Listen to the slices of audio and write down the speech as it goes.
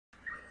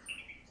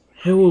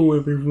Hello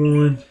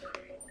everyone,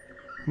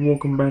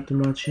 welcome back to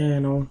my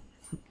channel.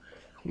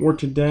 For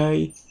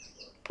today,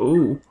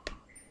 I'm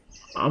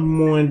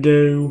going to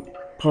do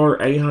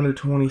part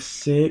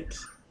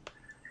 826.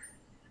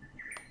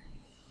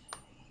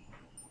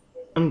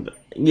 Yeah,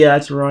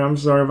 that's right, I'm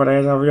sorry about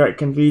that. I got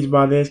confused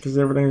by this because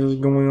everything's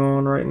just going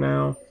on right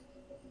now.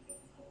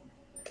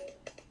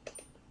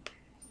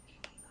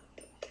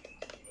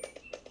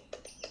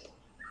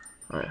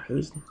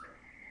 Alright,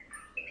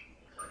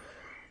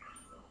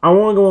 I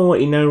want to go and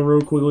let you know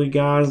real quickly,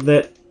 guys,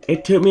 that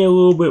it took me a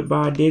little bit,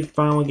 but I did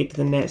finally get to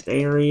the next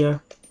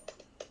area.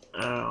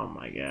 Oh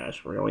my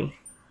gosh, really?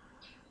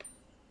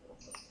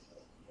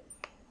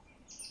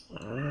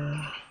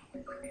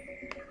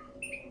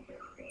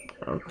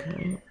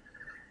 Okay.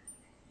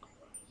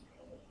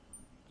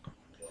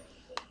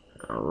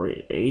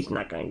 Alright, he's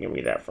not gonna give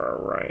me that for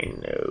a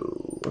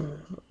rhino.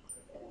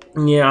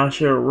 Yeah, I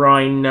should have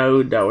already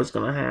known that was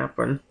gonna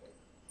happen.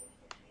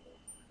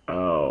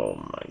 Oh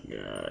my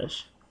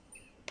gosh.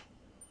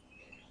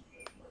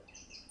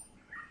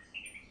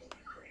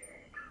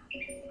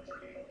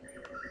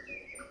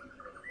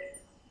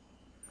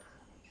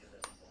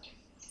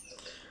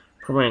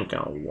 Probably ain't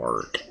gonna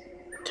work.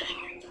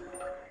 Dang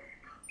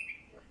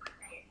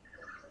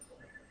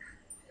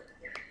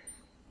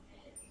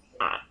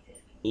it.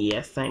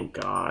 Yeah, thank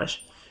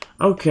gosh.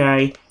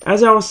 Okay,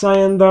 as I was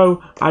saying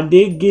though, I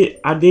did get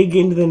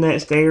into the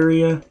next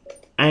area,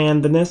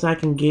 and the next I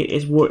can get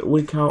is what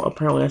we call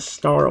apparently a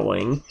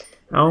starling.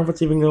 I don't know if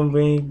it's even gonna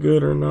be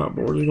good or not,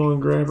 but we're just gonna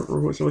grab it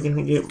real quick so we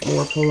can get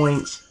more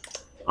points.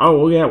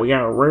 Oh yeah, we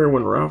got a rare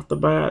one right off the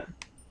bat.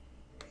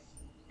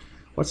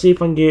 Let's see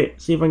if I can get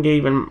let's see if I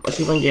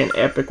can get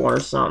an epic one or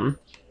something.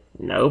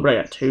 No, but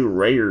I got two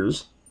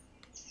rares.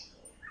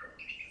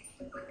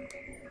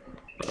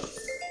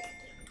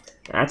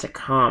 That's a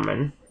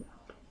common.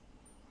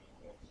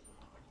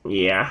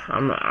 Yeah,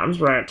 I'm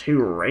just running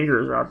two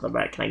raiders right off the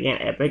bat. Can I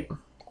get an epic?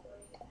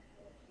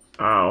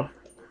 Oh.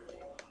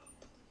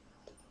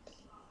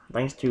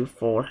 Thanks to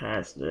full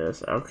has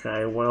this.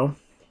 Okay, well.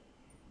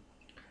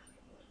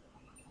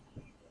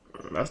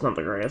 That's not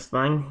the greatest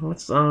thing.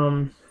 Let's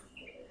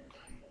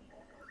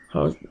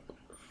how's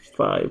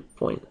 5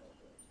 point.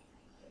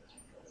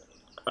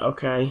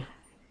 Okay.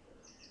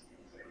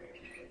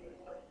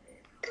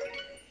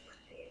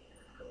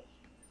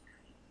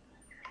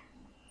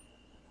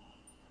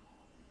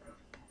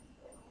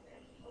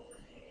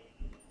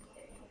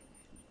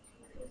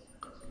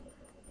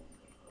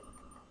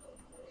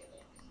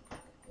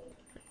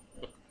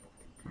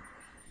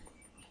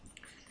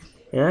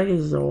 Yeah, I guess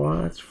it's a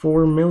lot. It's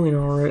 4 million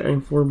already. I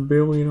mean, 4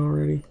 billion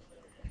already.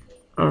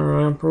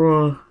 Alright, I'm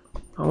probably.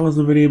 How long's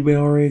the video been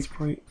already? It's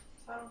probably.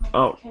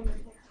 Oh.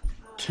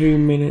 2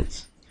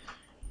 minutes.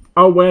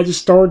 Oh, wait, I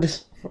just started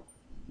this.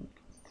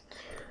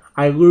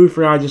 I literally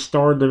forgot I just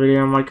started the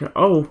video. I'm like,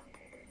 oh,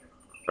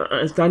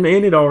 it's time to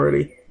end it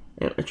already.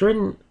 It's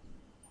written.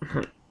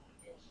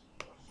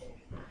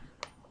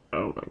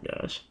 Oh my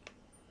gosh.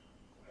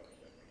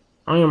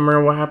 I don't even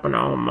remember what happened to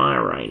all my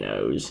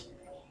rhinos.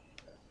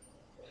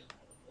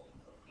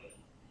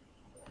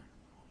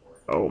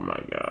 Oh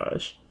my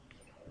gosh.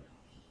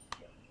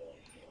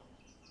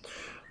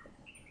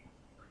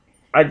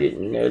 I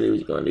didn't know they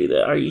was gonna do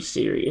that. Are you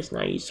serious?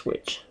 Now you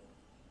switch.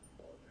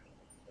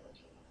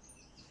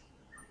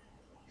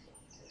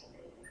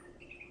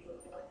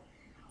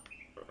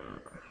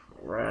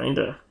 Right.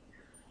 Let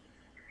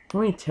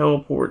me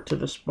teleport to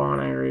the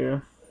spawn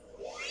area.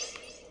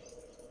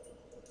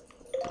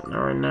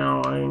 Right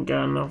now, I ain't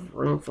got enough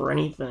room for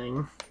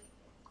anything.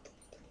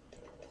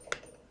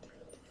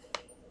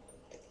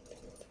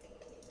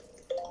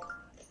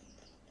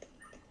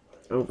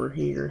 Over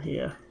here,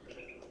 yeah.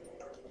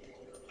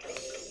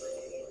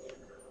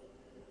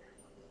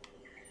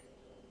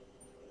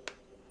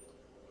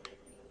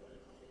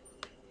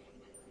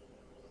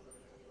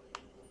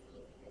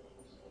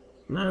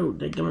 No,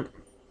 they don't.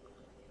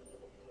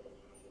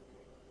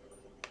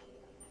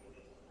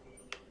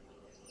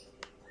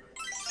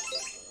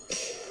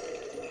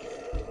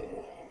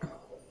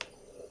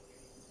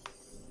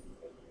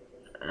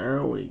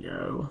 There we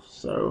go.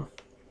 So.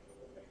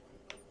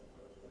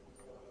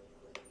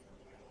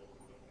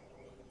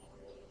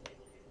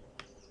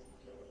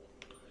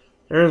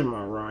 There's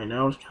my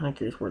rhino. I was kind of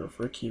curious where the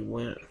frick he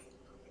went.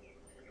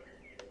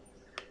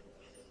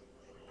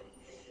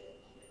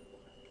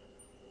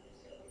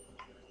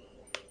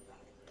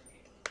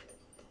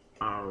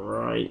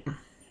 Alright.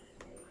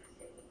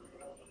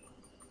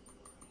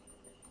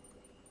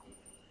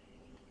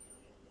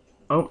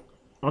 Oh,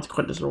 let's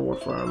quit this reward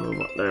before I move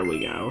up. There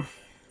we go.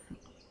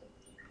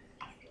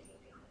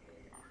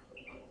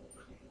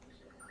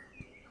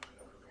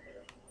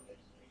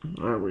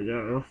 There we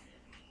go.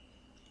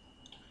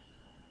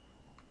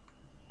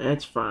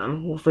 That's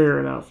fine. We'll figure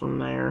it out from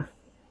there.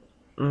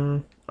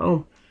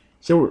 Oh,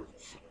 so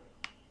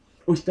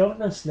we still have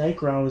the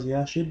snake rouse.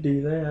 Yeah, I should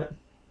do that.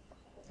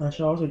 I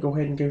should also go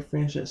ahead and go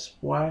finish that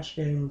splash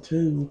game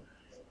too.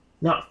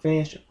 Not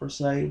finish it per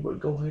se, but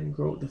go ahead and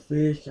grow with the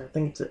fish. I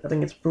think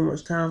it's pretty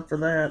much time for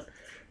that.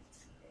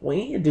 We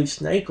need to do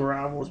snake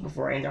rivals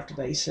before I end off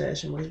today's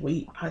session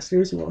because I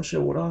seriously want to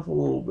show it off a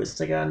little bit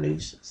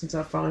since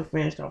I finally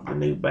finished off the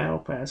new Battle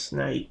Pass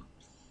snake.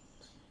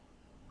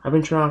 I've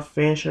been trying to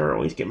finish it or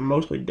at least get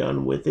mostly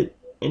done with it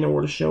in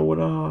order to show it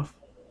off.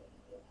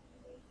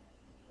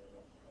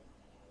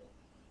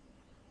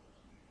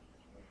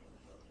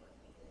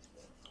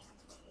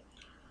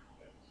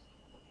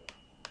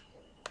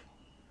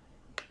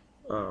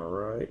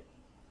 Alright.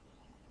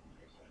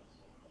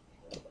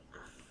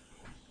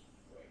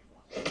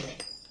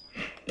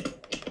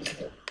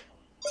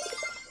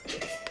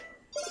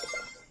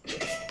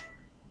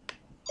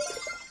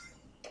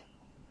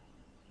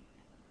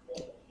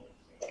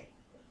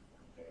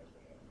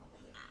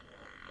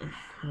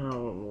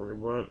 Don't worry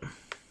about it.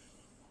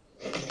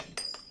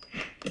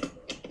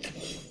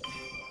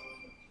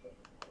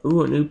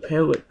 Ooh, a new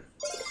pellet.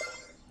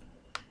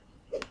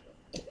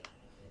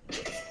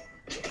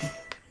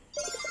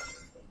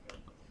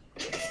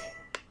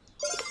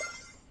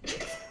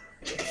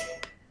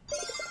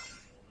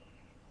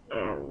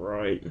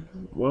 Alright,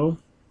 well,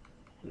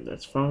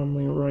 that's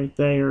finally right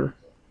there.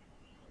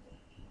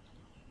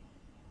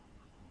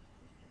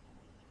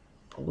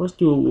 Let's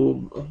go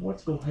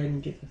ahead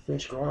and get the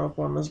fish going up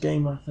on this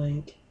game, I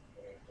think.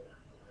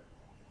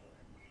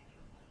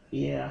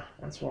 Yeah,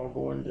 that's what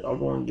I'll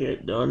go and get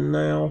it done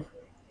now.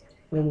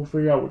 Then we'll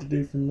figure out what to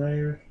do from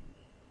there.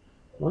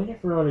 Waiting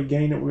for another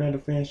game that we're going to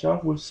finish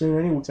off with soon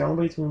anyway, because I don't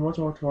think too much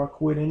more until I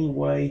quit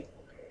anyway.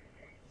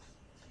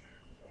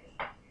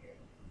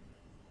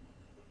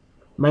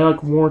 Maybe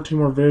like 1 or 2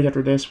 more videos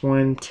after this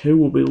one. 2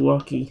 will be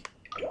lucky.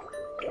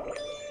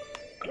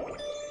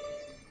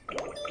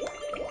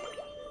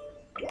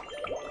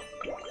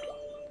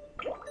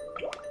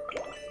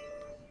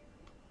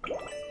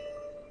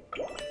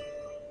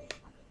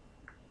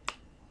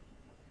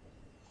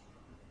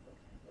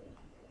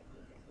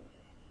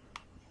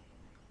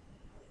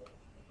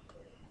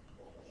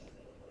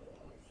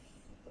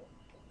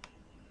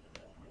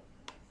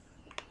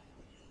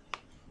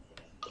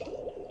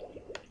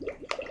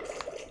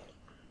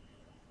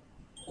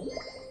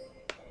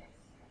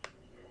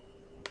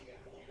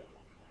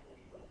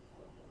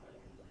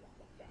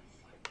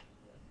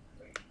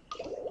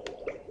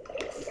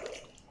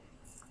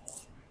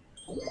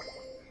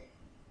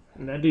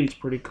 And that dude's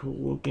pretty cool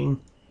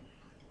looking.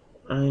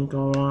 I ain't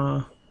gonna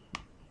lie.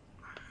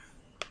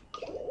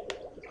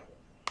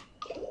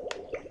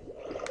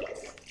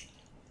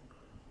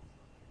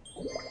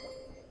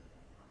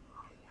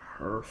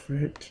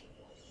 Perfect.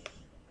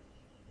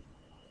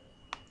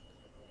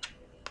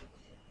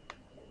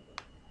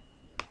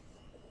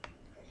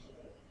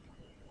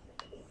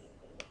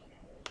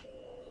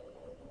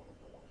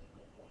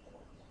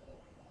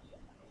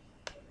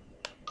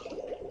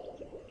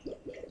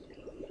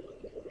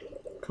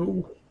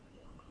 Cool.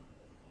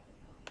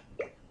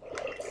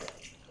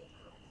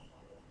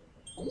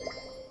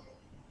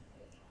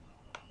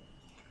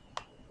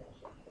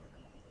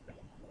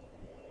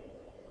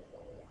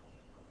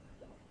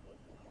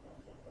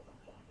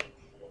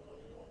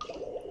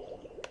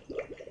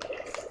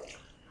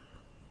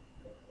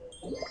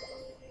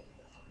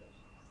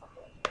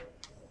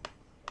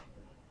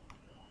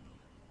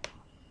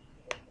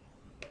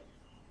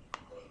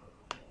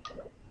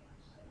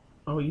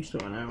 Oh, you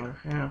still an hour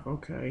and a half,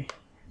 okay.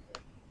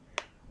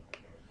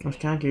 I was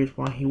kind of curious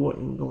why he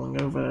wasn't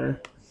going over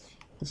there.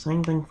 The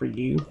same thing for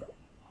you.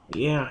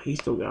 Yeah, he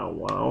still got a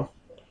while.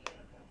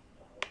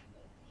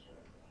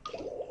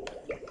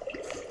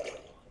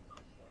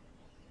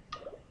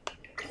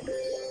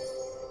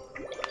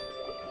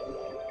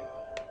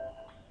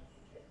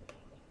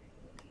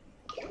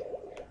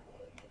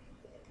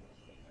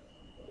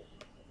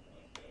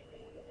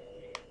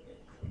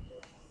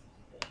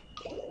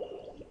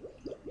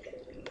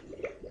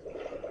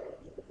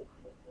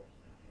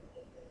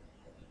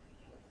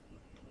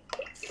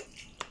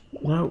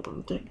 No,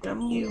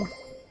 I'm you.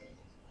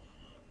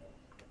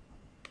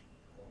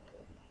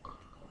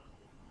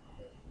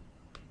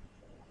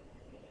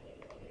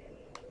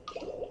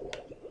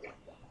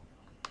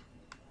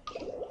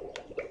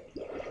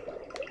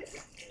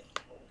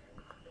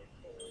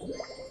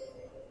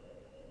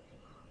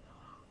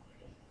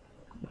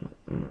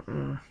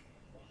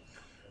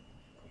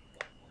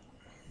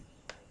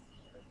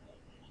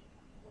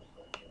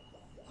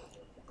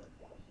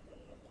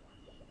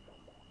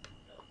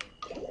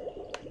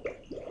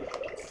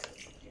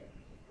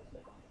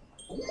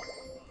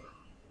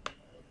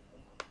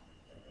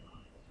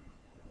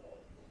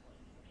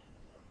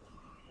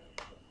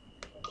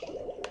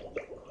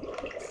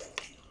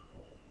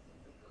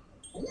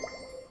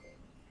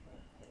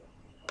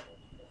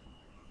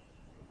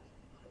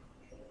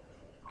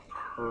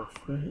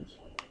 Perfect.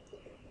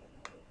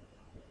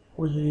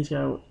 Well, he's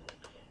got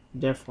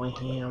definitely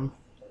him.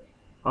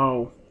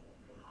 Oh.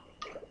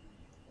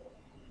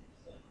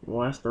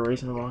 Well, that's the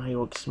reason why he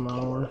looks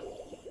smaller.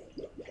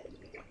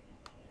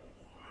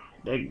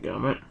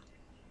 Dadgummit.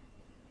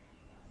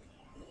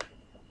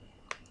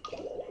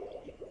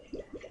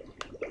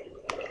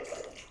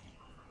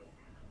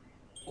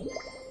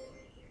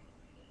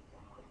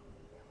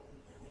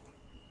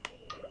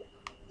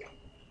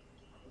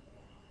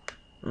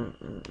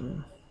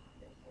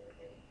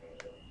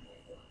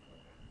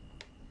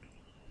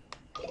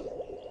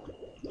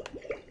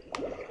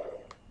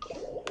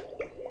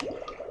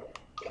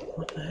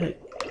 What the heck?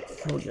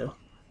 There we go.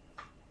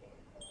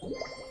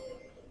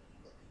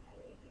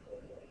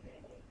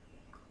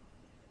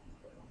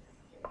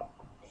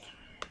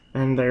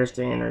 And there's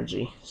the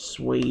energy.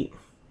 Sweet.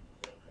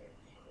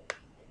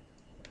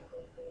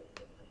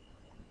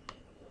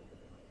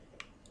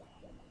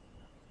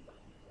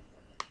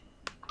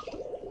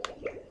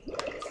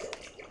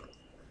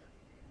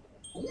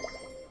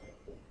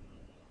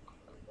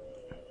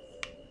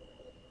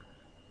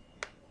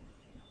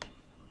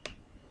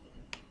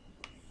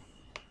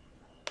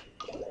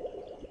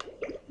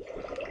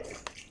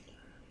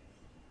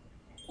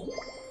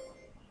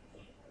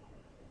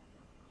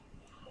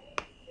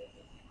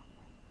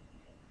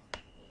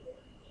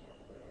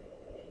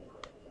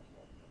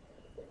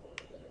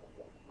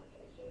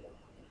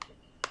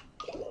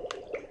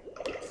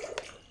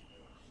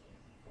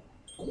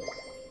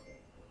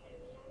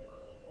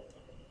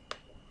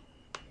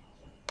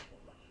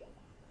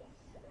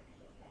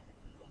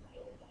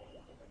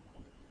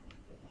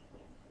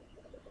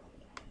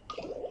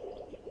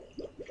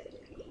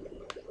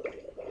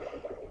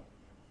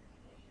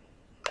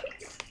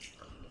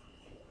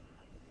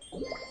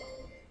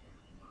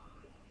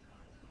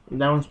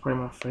 That one's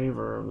probably my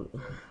favorite.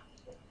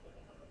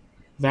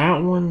 That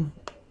one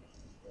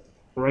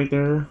right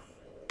there,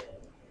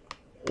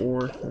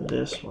 or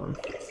this one.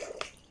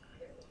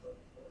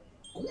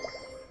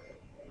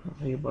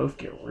 They both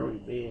get really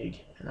big,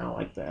 and I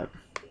like that.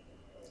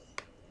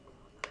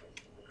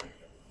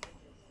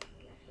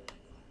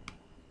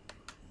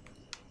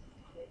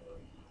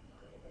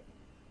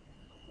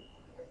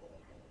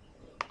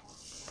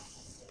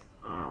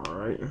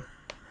 Alright,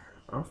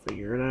 I'll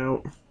figure it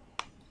out.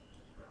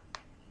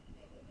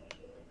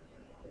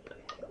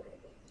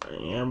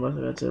 Yeah, but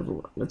that's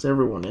everyone. That's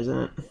everyone, isn't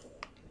it?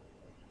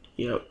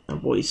 Yep, I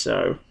believe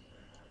so.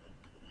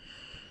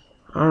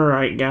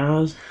 Alright,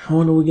 guys. I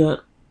wonder we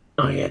got.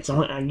 Oh, yeah, it's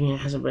only. Again, it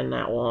hasn't been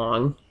that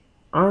long.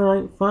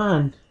 Alright,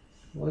 fine.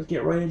 Let's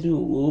get ready to do a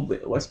little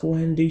bit. Let's go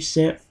ahead and do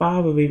set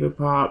 5 of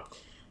Evopop.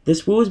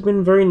 This wheel has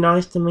been very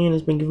nice to me and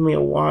has been giving me a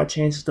lot of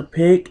chances to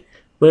pick,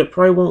 but it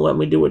probably won't let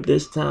me do it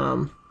this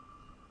time.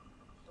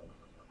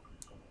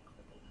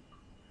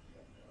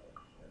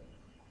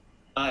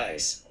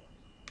 Eyes.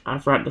 I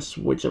forgot to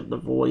switch up the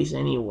voice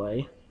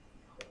anyway.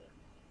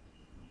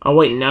 Oh,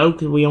 wait, no,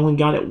 because we only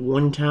got it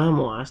one time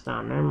last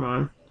time. Never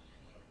mind.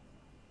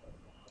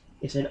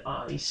 It said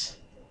ice.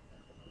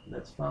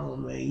 That's fine with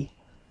me.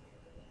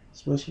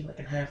 Especially if I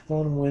can have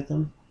fun with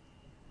them.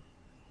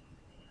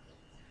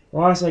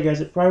 Well, I say, guys,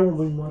 it probably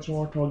won't be much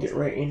longer until I get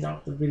ready to end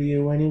off the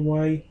video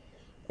anyway.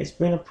 It's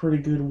been a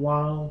pretty good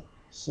while,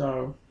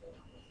 so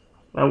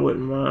I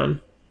wouldn't mind.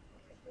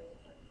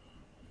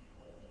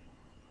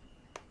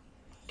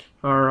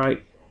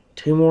 Alright,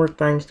 2 more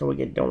things till we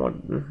get done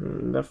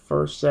with the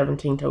first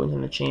 17 tokens in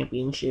the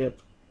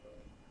championship.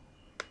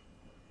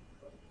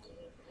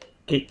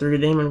 Get through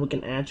them and we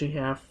can actually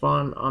have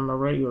fun on the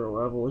regular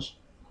levels.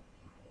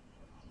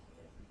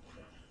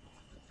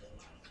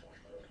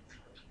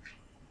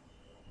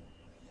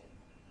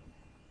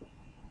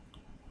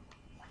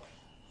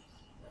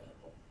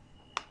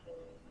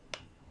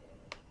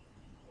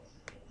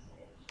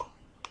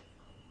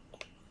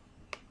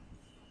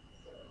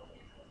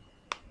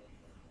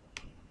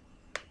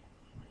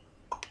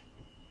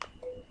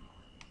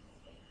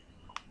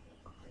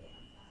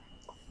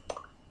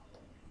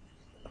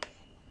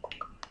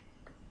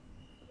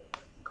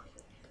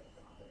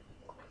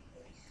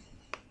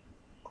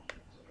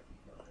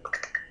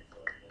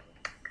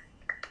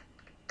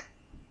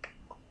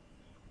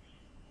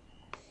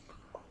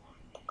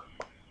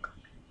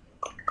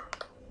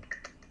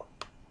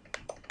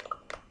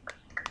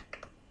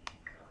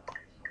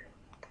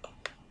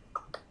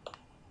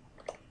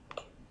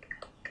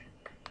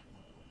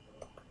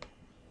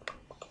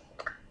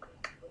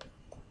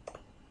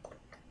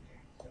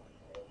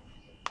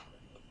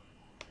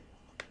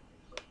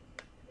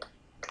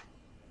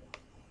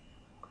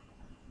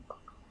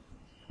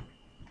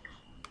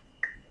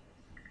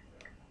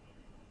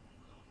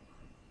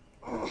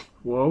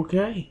 Well,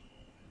 okay.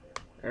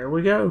 There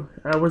we go.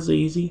 That was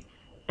easy.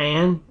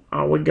 And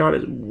all we got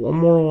is one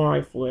more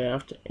life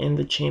left in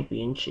the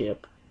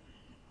championship.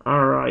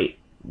 Alright.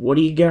 What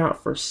do you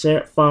got for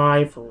set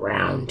 5,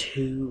 round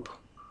 2?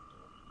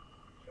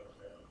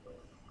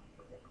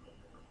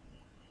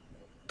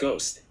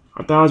 Ghost.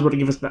 I thought I was about to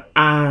give us the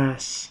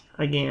ice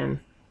again.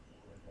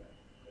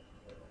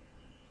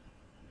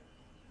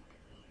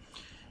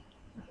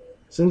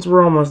 Since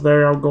we're almost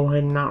there, I'll go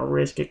ahead and not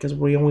risk it because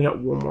we only got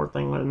one more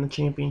thing left in the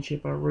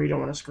championship. I really don't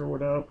want to screw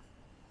it up.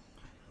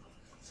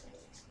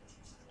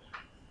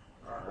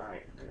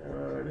 Alright,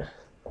 good.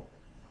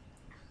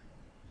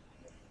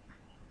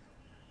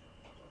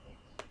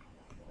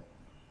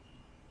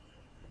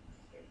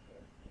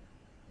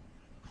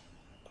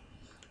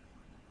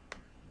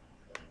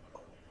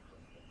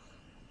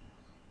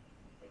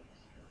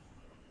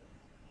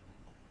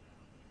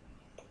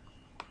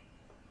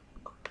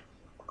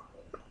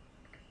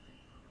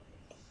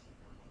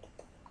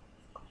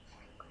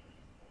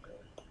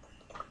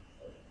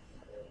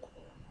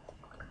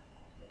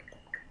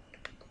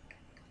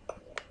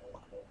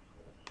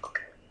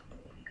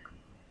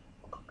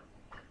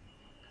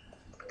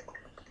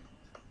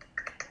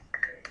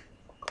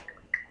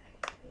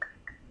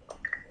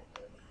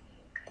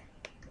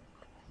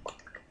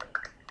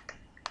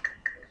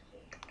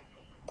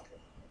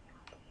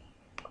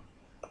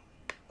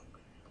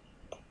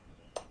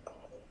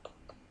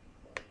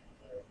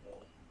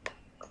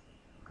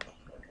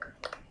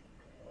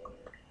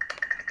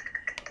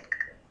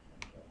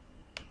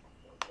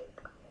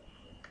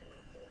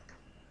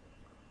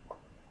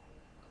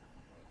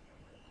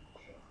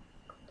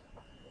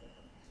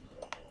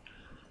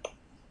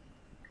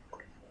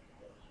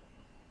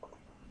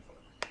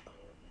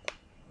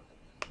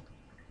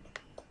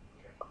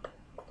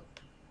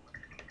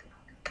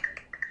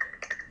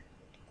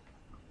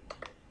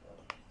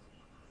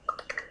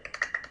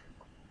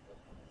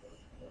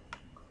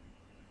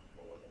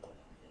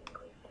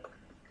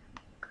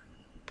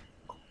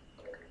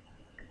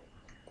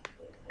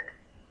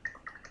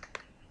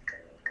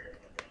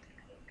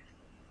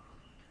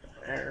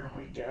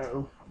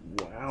 go.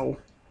 Wow.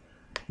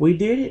 We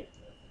did it.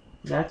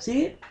 That's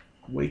it.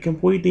 We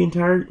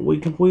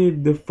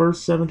completed the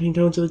first 17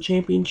 tones of the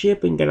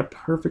championship and got a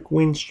perfect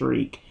win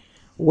streak.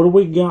 What do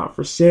we got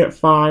for set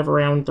 5,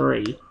 round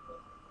 3?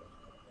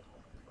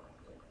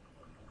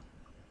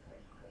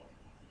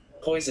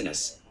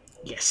 Poisonous.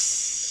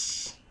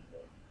 Yes.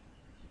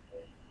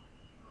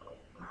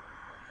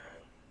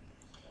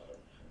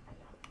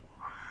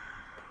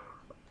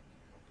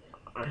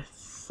 I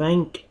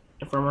think,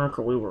 if I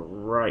remember, we were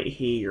right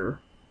here.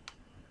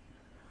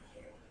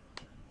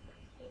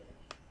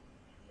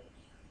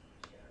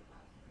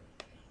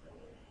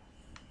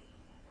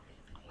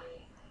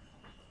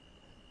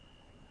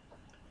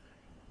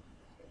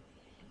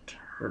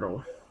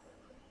 Turtle.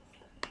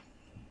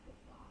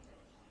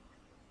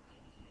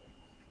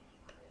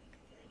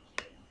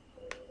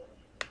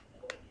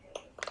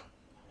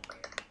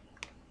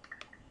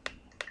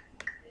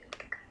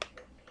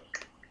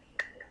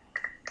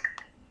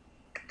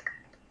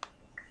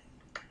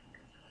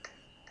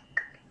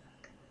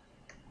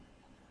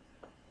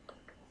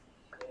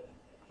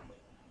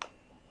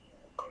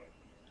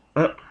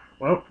 Oh,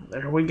 well,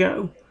 there we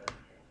go.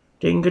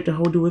 Didn't get to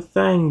hold do a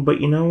thing, but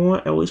you know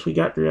what? At least we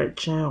got through that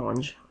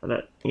challenge.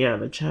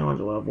 The challenge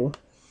level.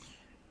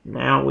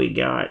 Now we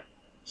got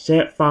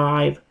set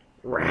 5,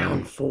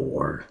 round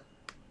 4.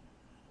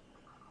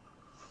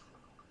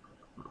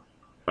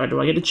 Do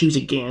I get to choose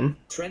again?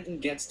 Trenton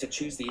gets to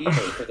choose the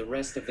Evo for the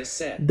rest of this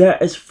set.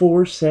 That is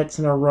 4 sets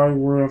in a row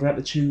where I've got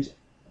to choose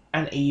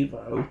an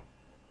Evo.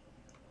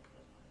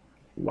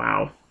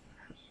 Wow.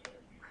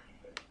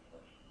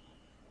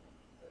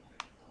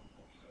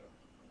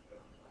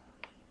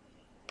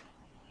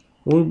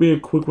 What would be a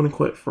quick one to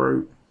clip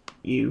fruit?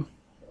 You.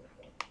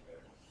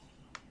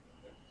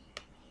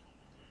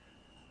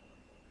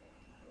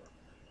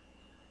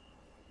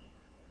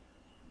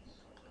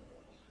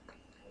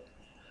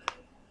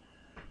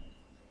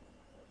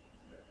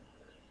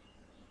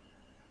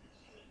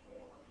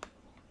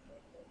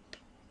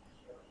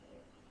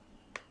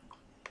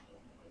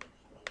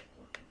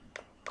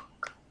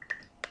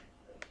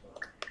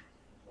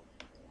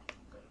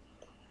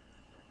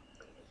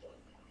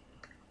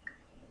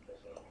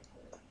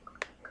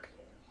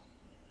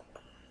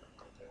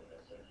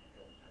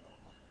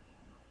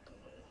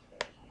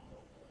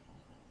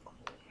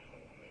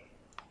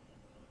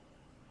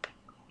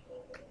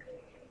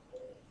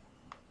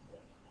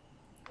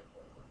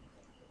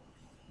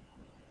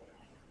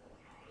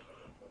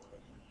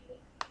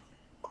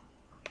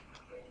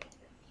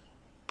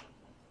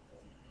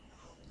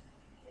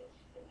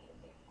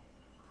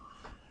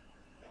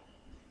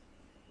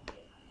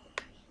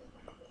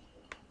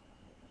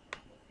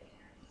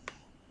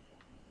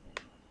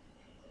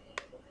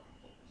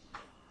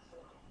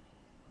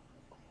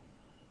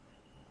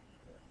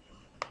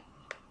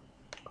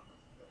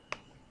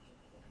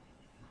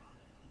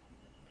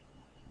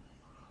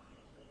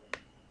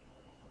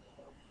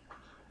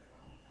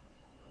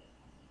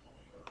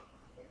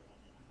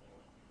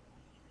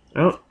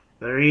 Oh,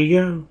 there you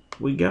go.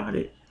 We got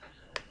it.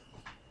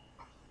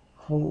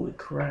 Holy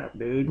crap,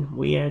 dude.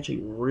 We actually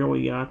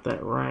really got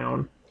that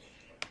round.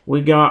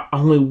 We got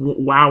only...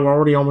 Wow, we're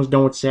already almost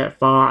done with set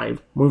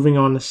 5. Moving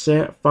on to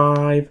set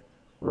 5,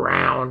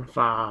 round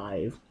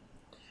 5.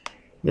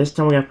 This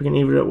time we got to pick an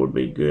Evo that would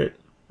be good.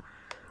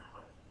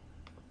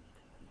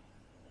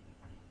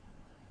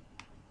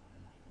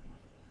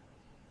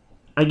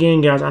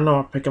 Again, guys, I know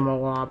I pick him a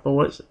lot, but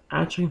what's...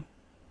 Actually...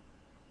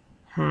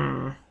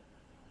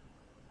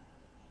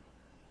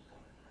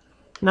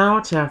 Now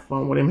let's have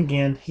fun with him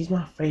again. He's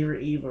my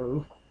favorite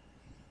Evo.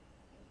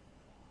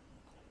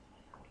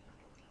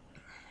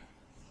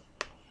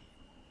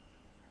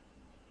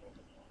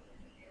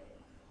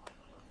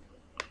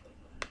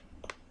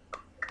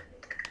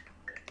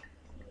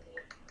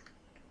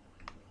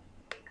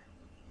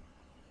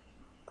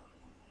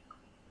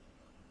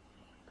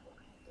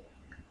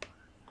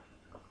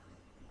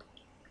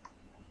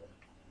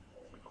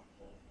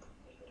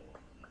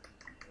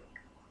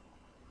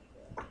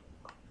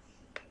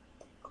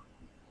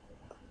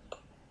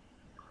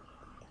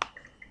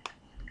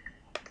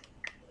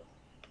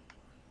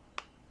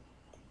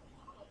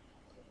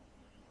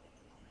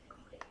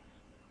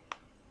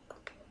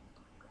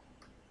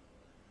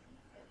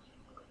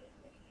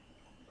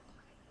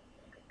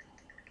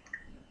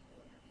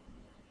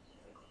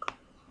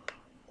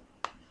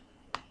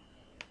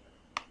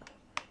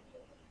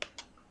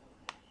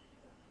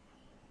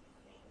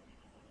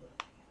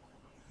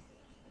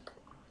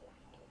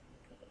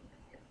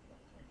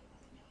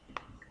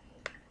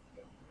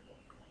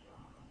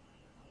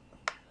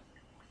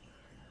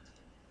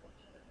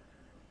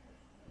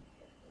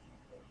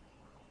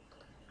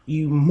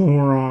 You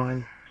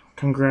moron.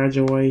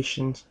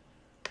 Congratulations.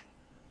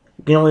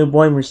 You can only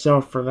blame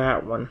yourself for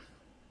that one.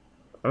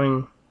 I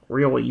mean,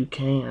 really, you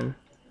can.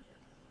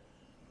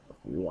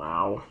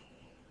 Wow.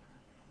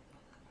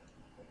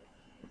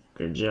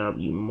 Good job,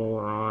 you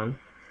moron.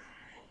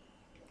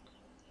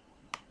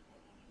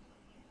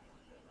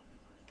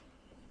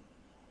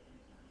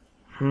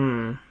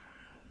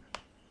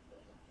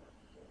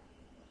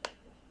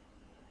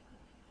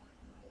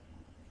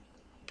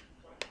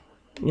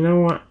 You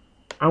know what?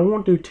 I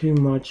won't do too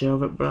much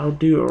of it, but I'll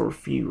do a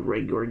few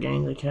regular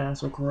games of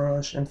Castle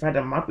Crush. In fact,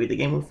 that might be the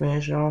game we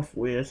finish off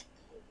with.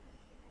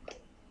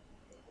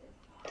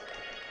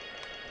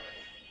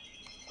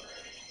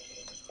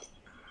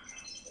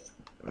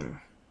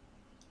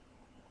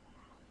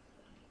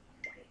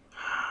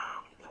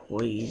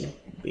 Please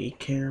be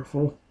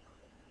careful.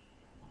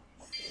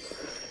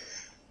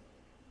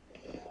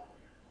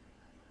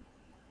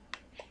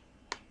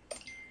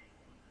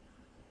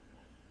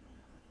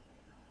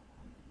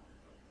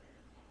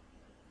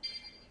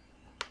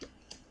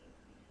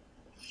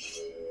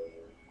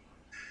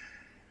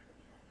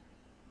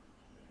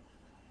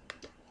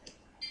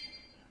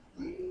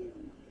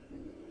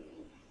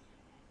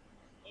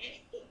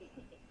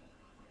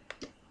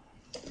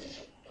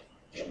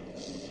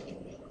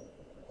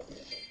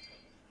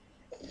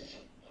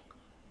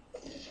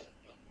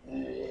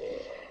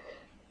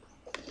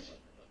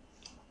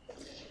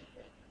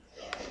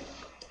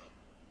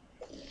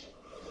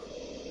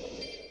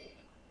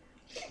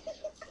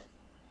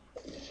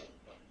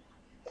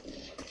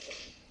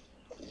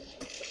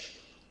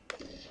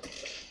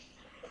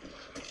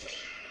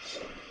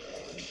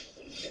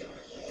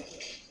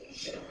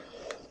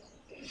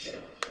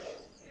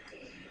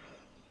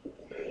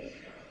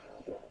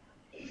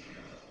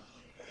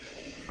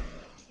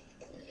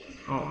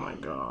 Oh my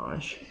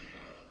gosh.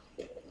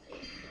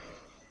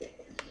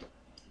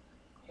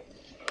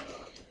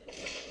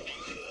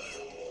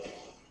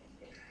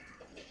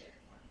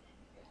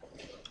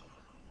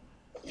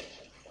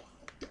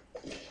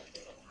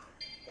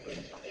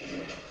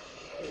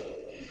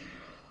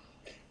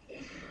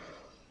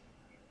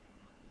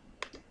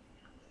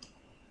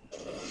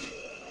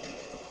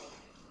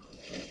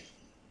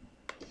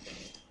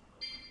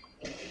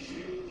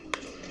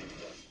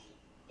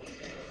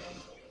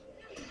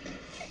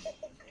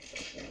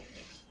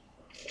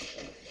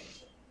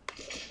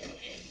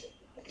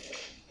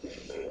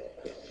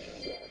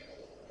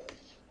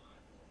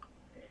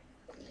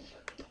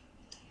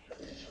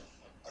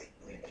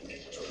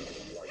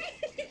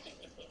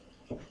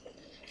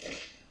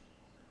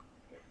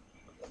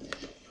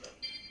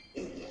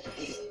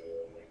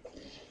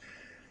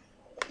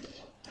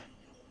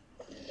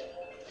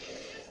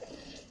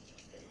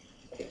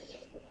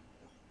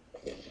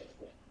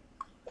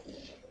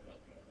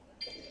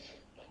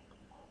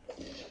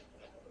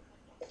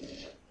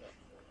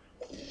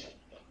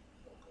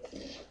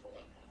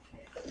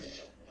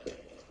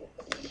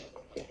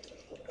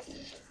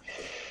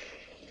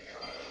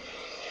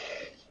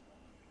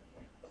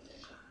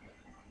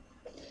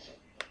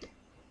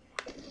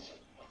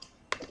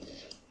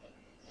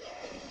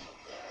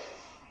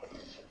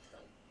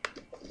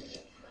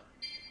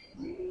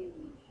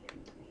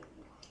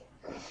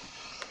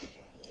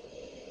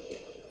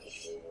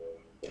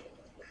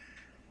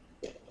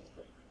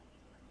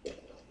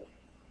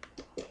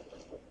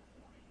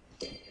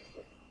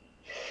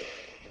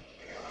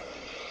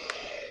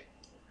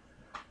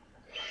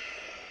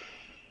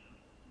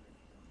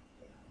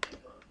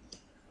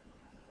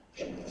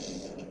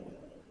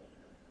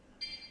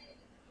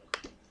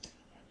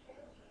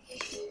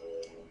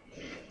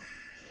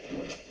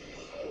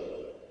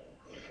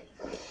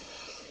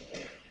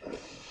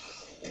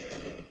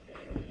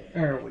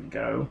 There we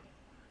go.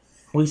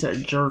 At least that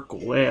jerk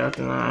left,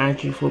 and I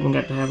actually flipping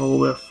got to have a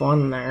little bit of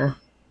fun there.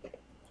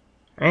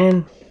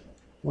 And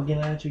we can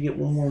actually get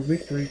one more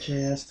victory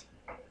chest.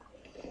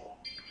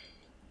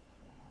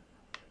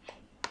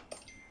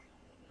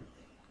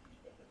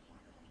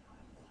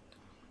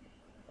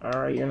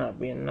 Alright, you're not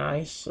being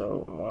nice,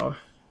 so, well.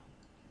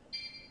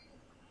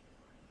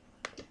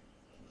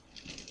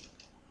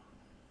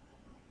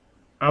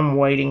 I'm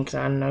waiting because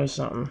I know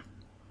something.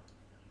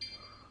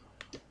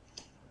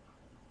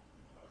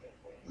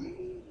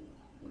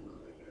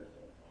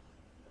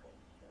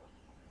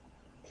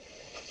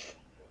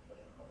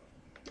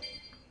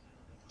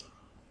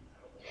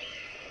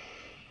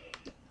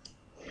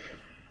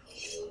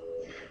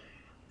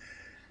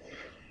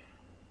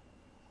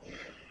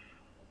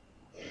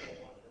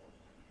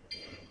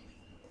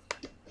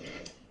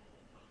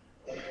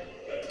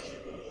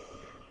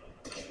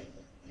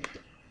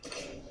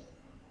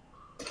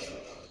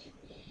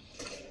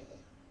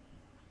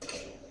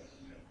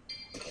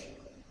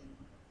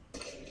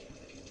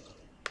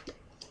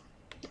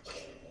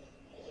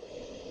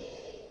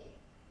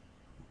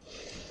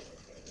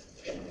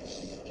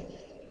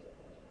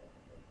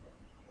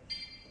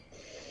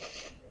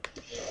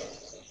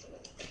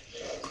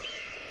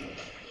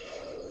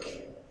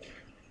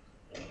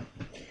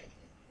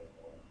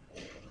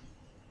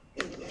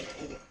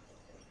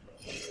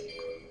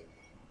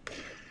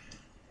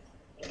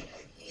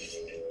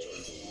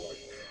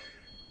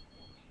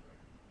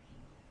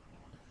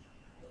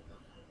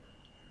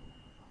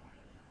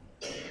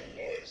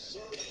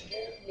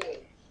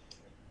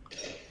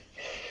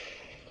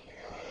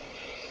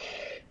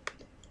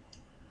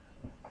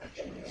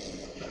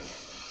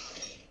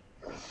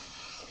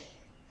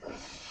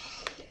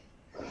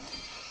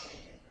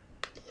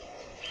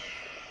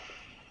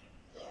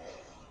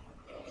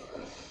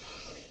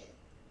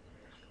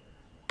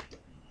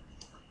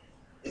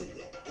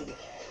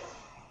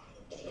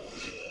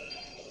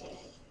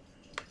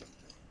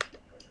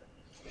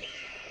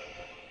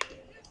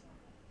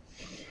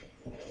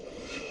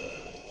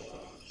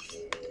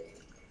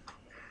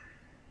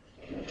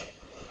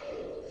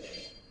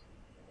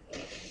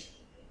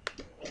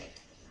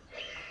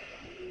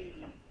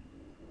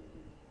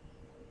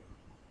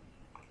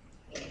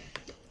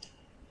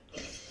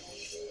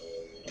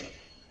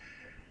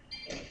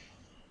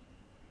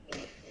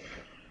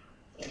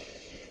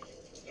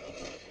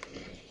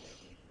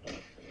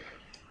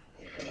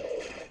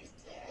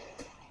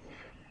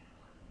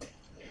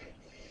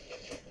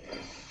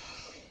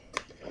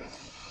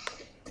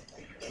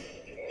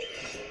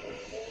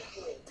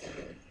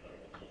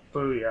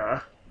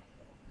 yeah.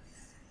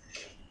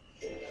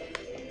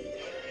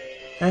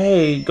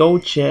 Hey,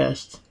 gold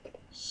chest.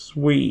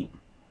 Sweet.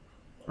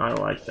 I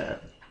like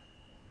that.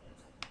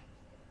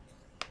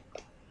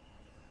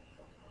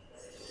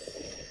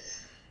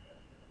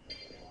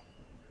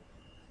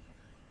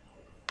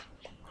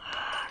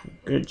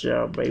 Good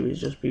job,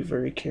 babies. Just be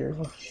very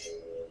careful.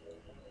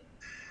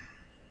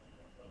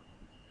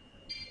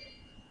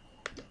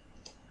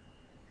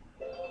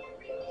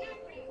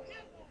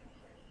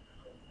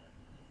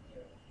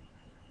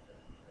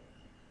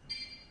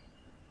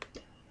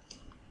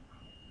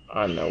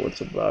 I know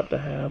what's about to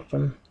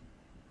happen.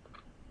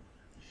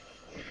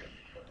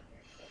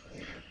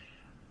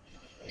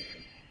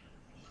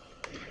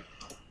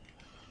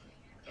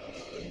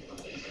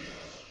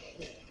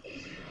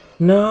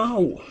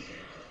 No!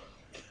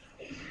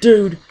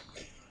 Dude,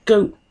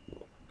 go.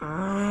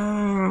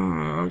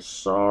 I'm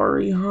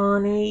sorry,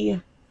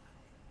 honey.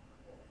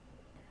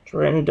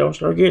 Granny, don't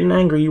start getting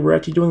angry. You were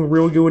actually doing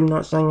real good and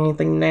not saying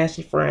anything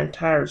nasty for an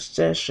entire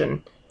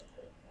session.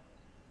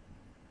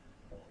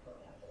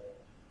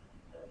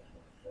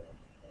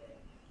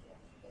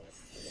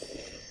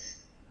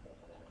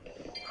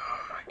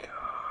 Oh my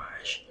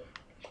gosh.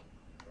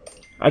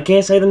 I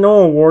can't say the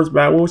normal words,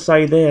 but I will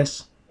say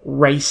this.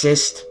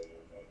 Racist.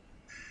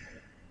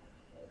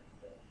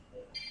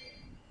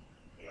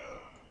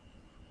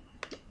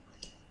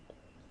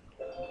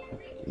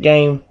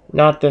 Game.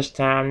 Not this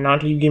time. Not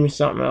until you give me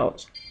something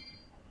else.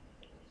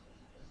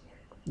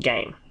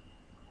 Game.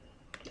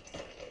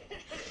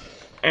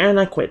 And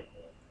I quit.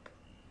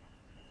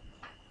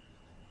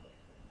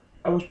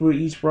 I wish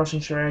these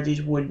Russian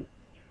strategies would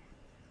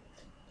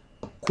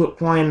quit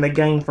playing the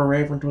game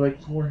forever until they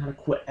learn how to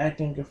quit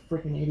acting like a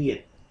freaking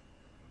idiot.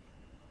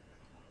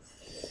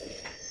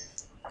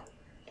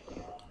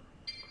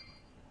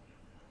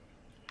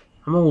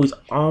 I'm gonna lose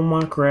all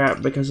my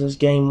crap because this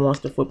game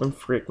wants to flip and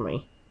frick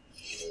me.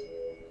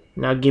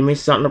 Now give me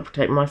something to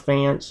protect my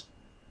fence.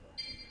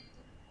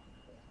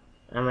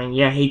 I mean,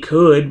 yeah, he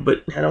could,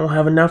 but I don't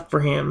have enough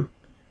for him.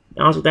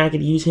 You also think I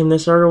could use him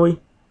this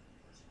early?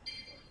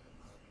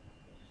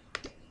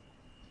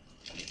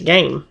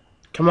 Game.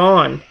 Come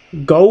on.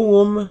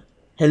 Golem.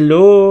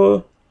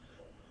 Hello.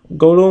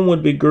 Golem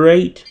would be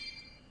great.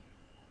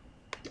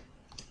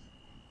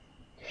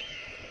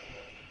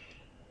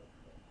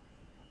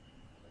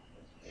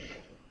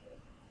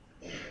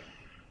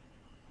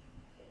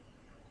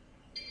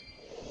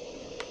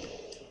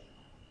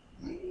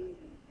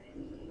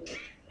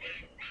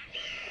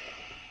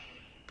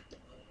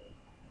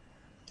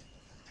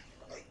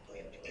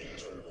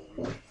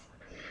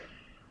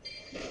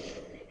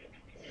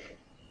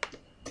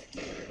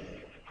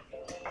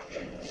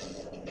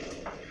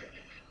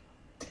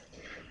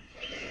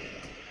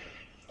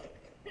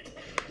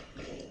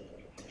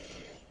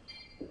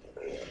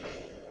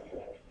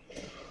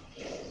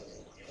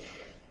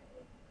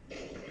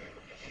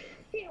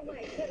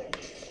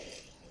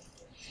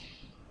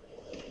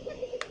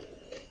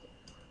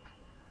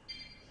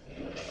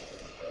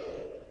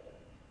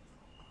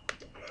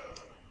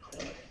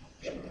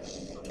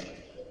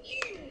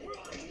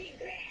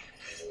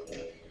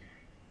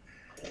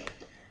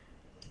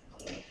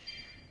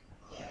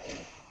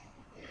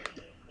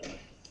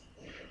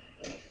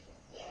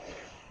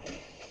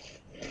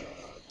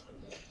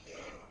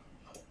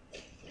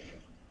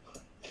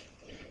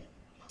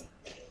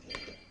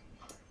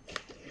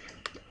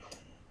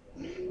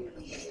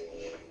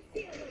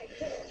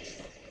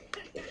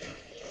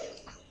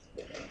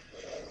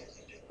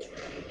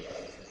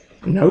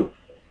 Nope.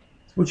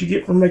 That's what you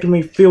get for making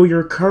me feel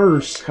your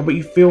curse. How about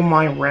you feel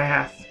my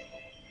wrath?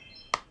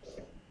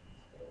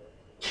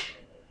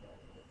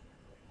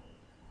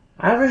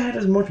 I haven't had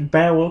as much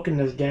bad luck in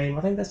this game.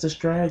 I think that's the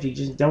strategy.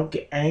 Just don't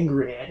get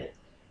angry at it.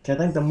 'Cause I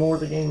think the more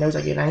the game knows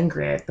I get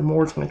angry at it, the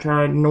more it's going to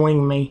try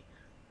annoying me.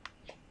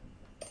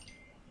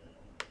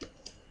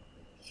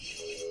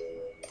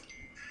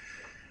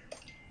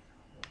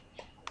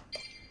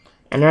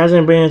 And there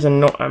hasn't been as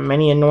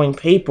many annoying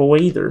people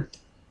either.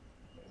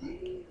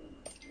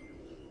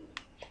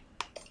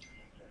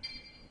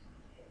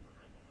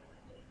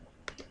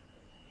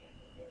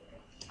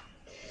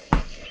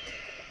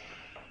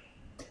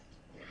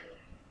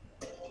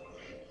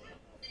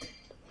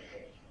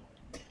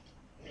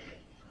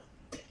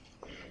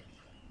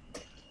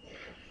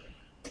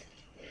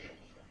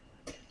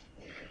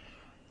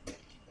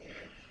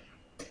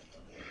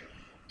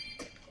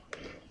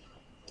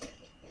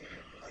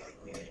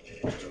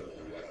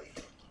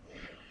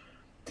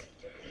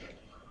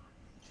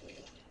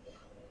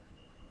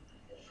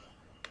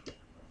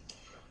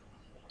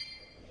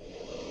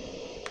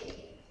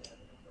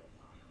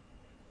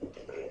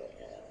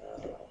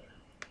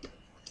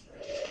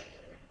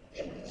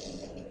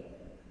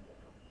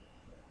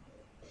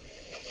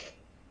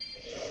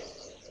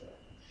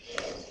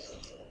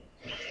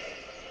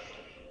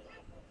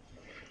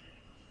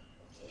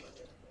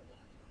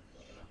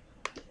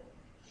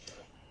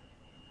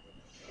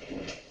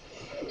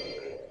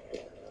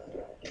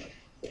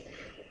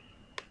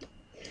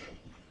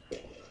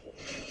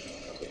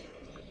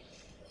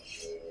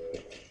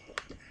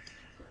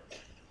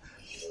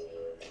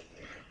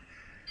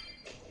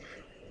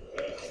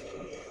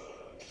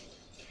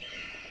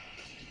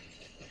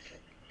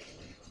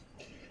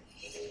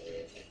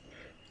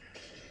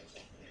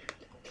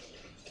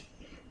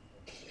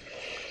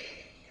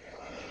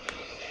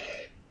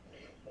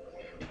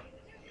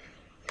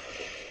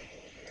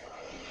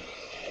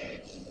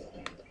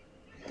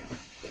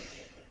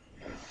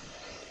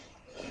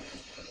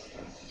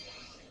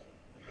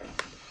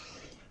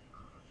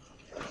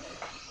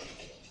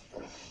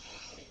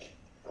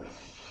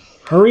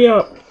 Hurry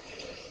up.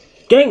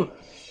 Game.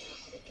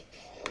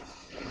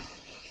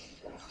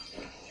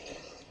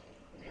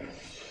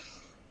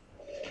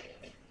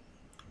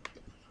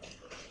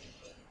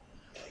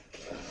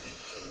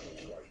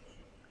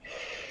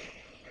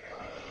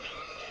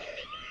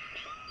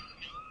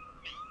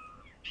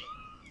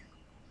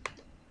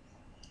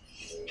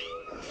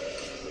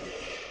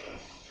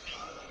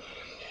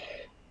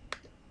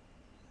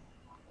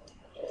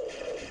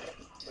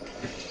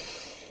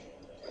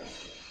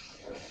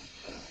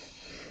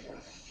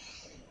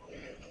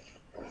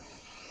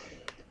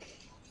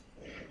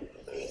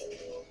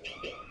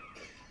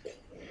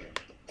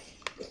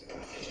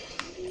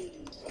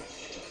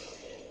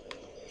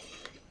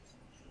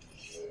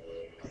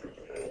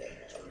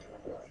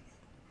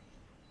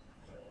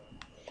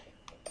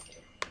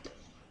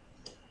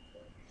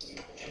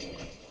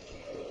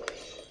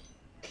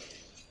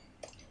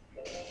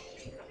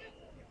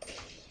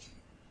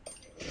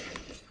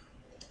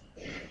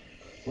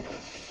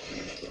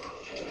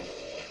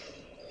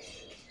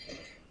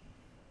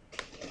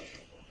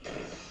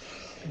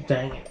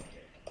 Dang it.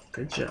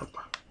 Good job.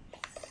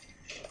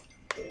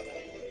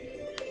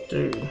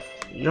 Dude,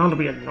 you're gonna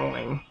be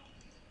annoying.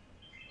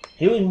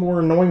 He was more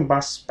annoying by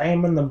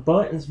spamming the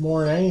buttons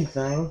more than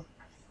anything.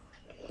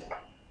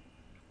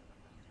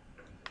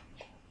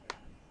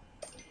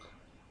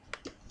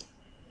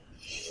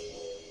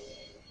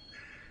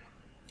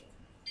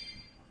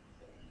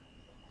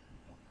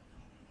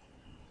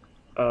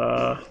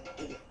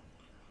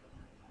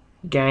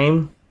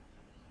 Game.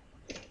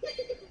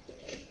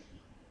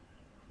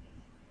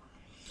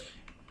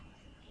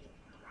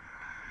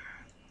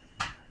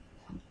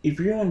 If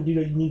you're gonna do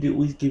that, you need to at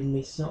least give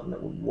me something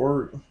that would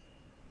work.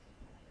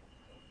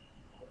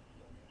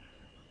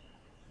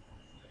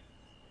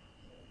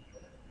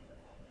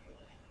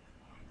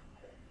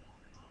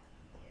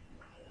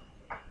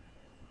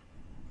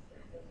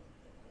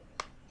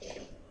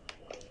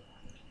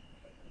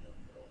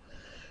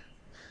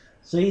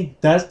 See,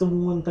 that's the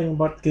one thing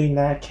about the game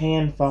that I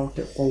can fault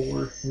it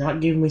for.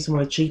 Not giving me some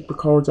of the cheaper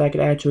cards I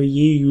could actually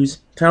use.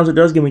 Sometimes it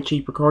does give me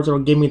cheaper cards.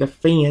 It'll give me the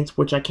fence,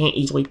 which I can't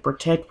easily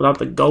protect without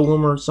the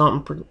golem or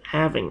something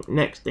having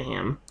next to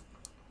him.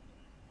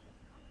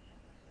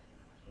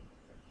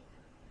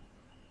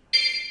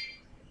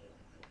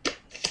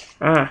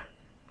 Ah.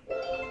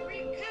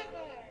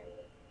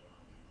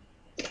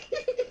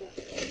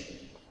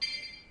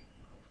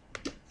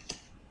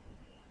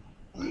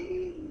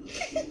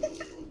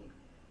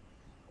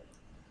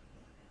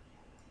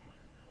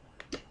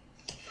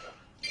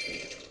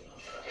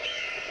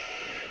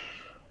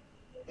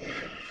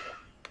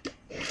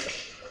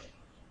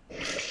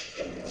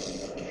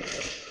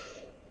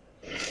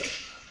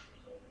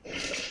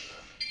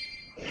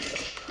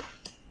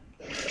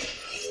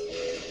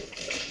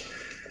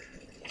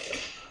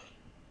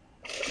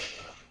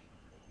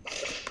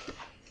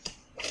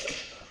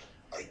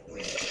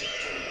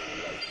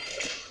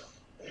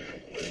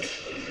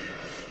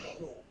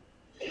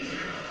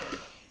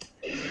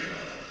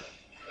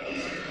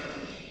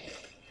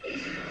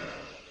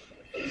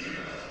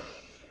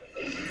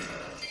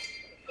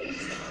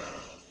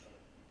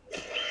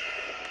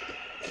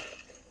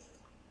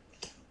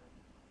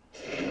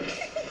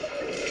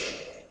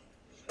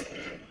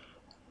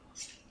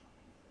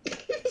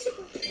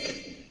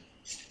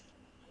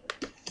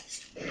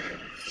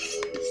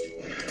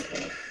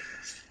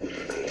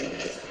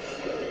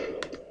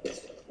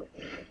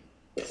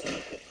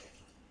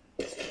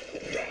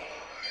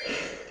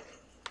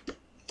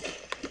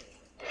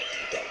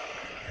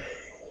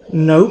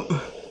 Nope.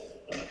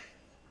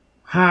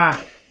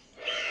 Ha.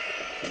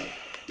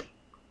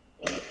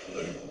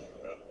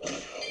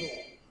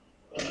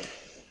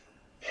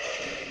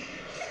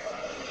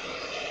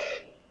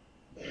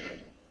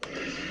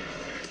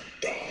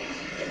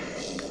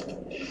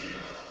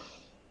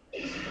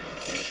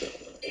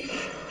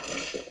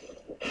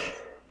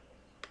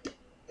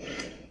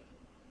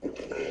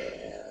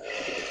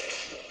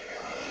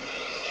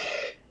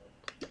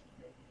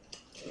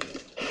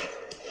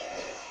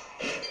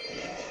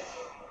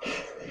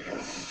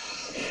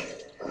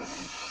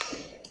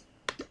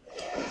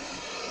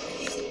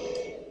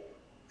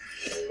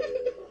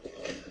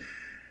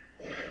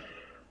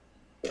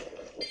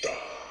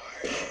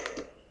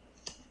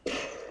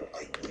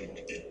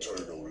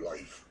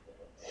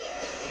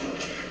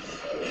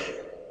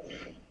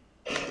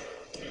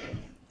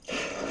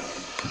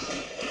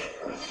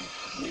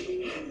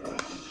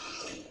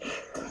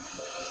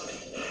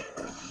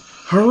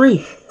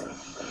 Hurry!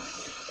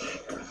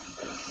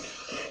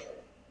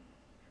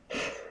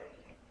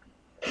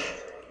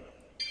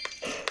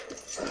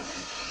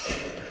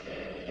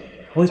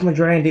 At least my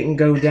dragon didn't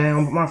go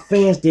down, but my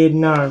fence did.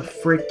 No,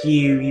 frick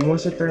you. You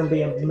want to sit there and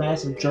be a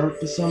massive jerk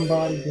to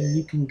somebody, then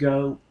you can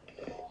go.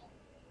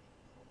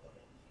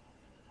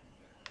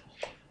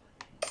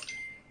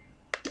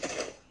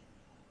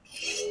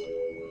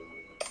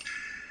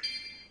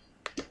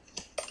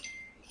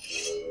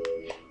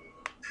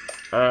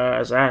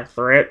 Is that a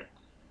threat?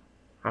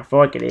 I feel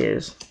like it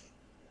is.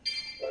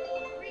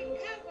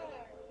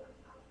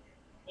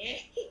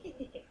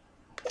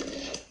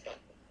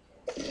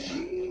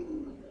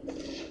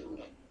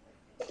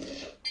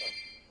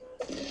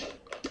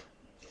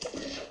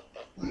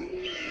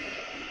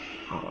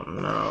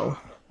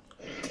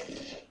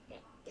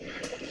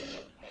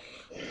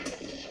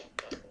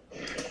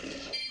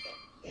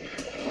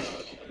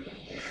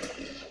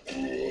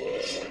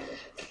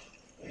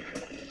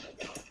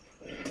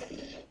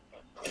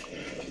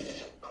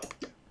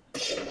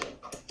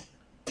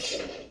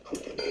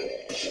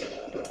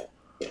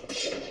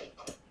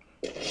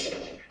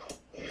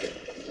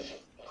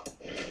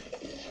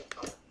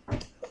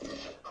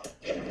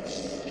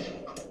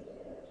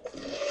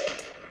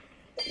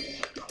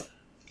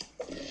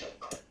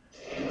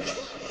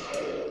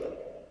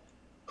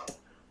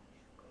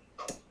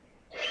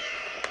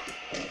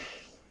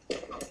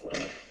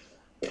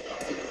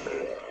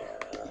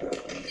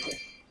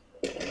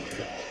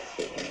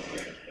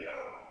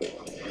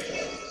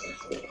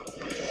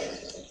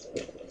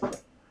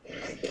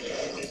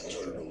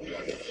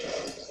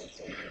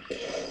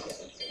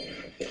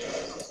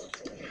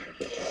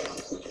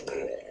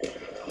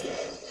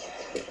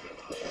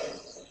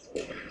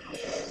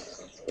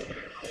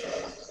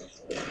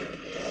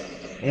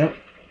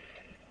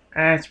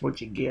 That's what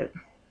you get.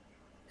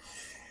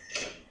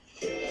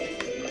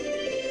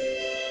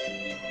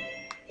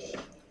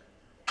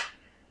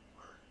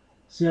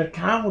 See, I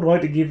kind of would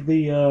like to give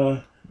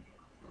the,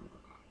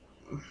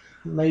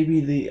 maybe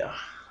the,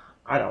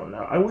 I don't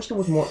know. I wish there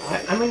was more.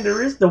 I mean,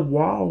 there is the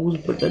walls,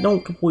 but they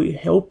don't completely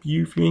help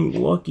you if you ain't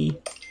lucky.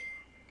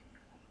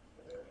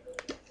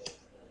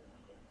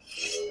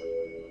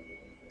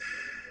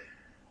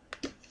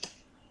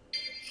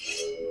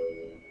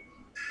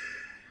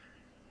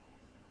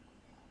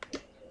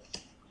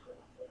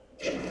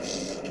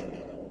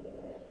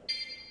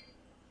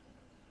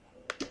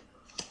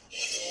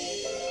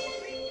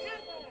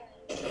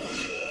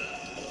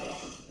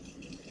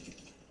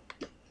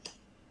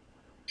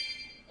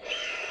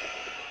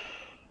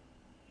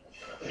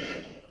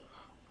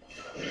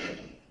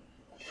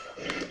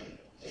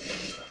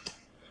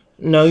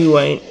 No, you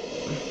ain't.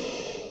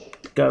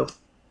 Go.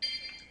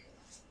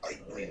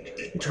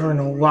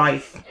 Eternal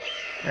life.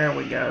 There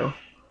we go.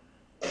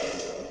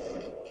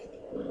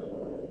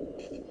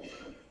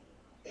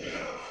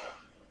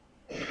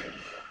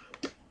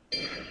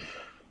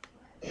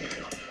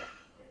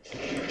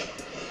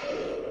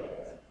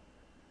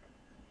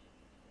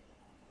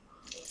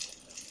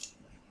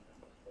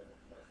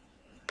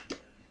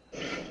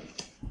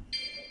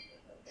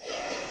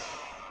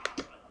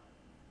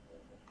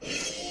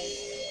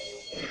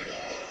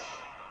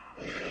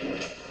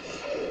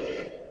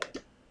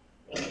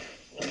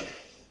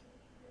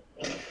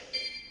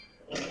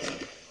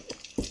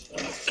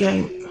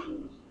 Okay.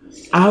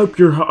 I hope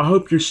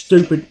you're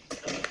stupid.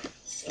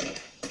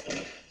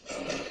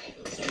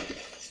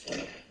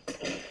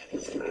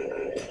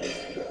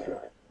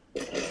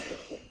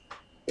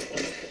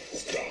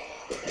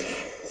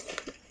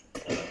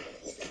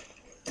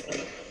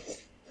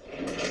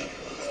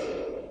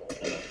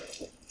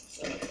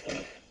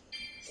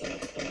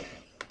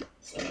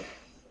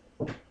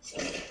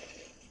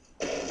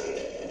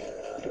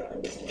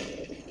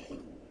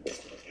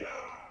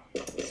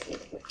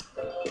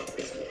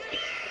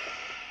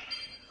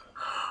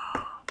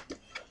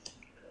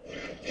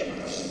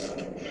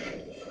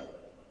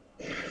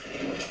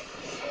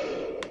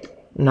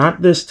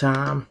 Not this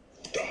time.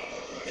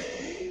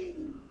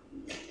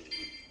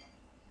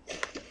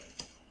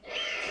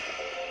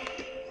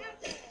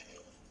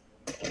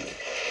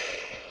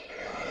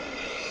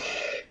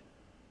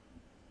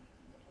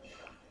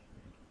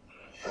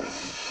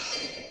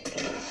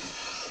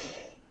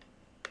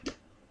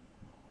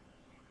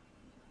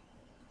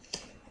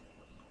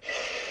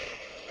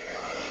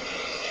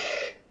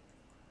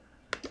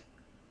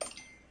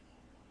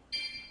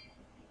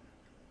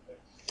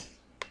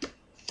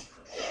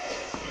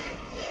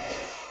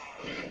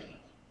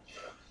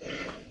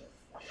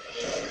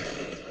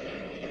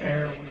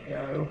 There we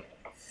go.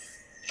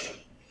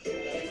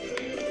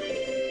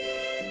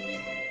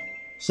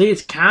 See,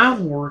 it's kind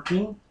of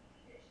working.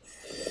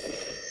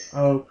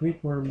 Oh,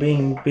 people are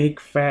being big,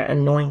 fat,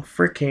 annoying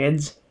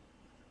frickheads.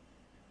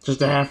 Just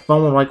to have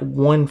fun with like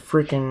one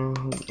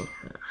freaking.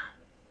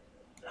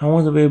 How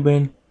long has it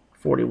been?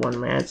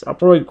 41 minutes. I'll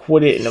probably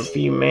quit it in a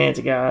few minutes,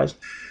 guys.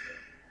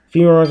 A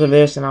few more of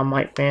this and I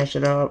might finish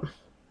it up.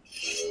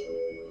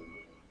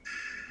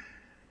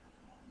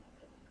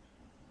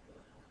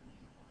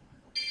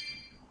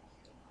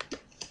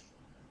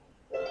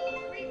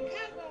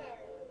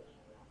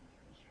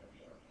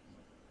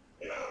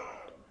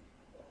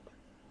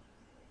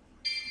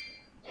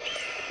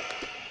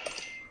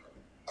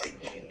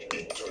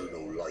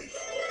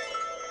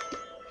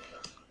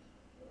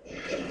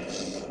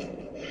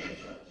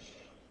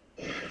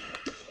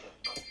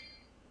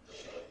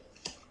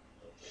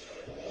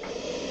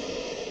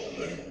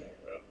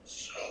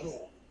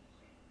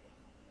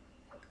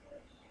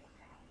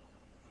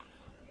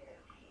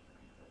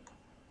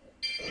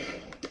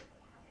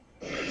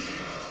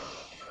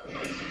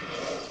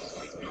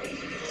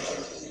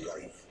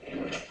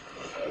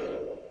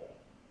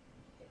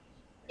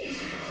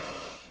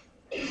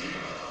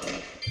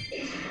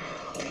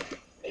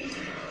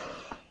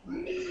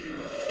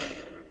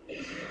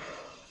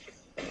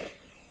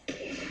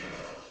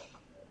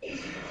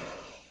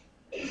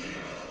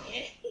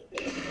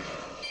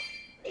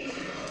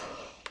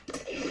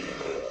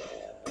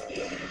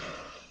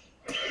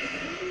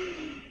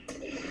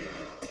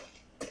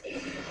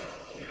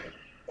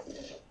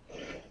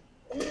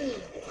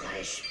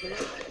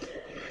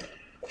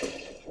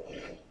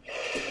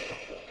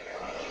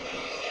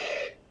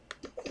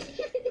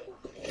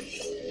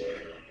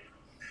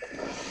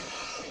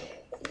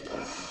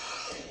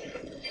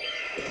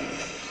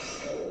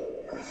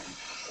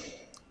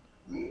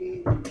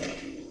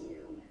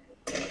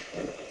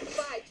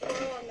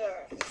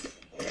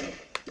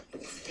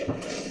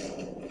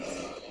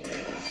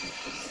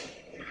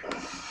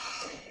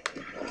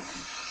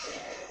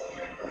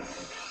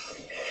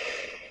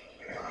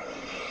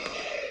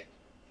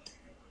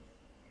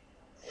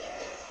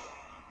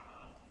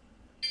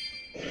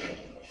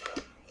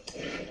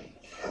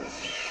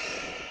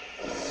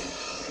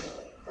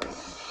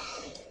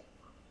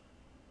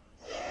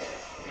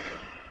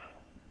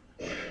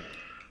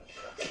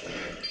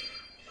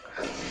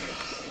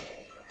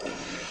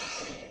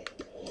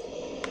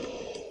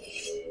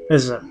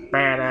 This is a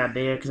bad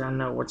idea because I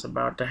know what's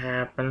about to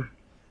happen.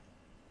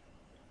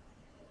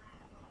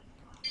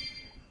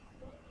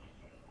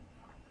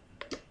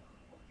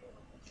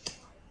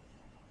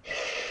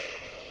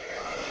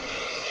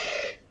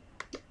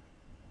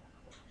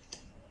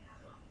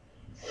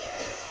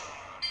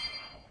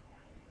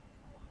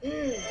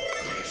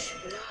 Fresh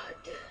blood.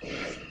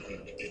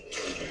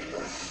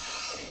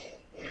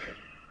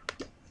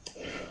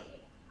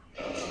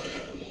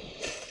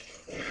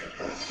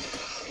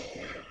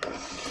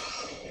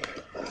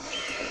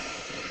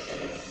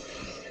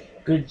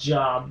 Good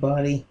job,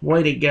 buddy.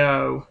 Way to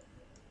go.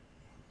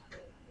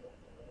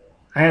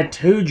 I had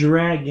 2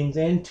 dragons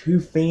and 2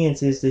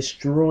 fences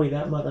destroy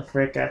that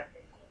motherfucker.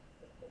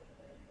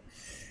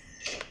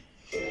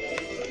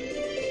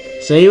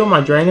 See, with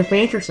my dragon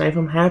fence are safe,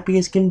 I'm happy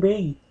as can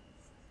be.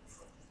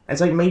 It's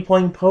like me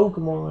playing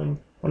Pokemon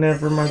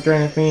whenever my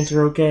dragon fence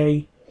are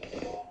okay.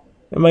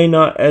 I may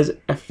not as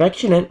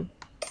affectionate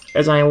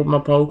as I am with my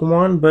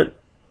Pokemon, but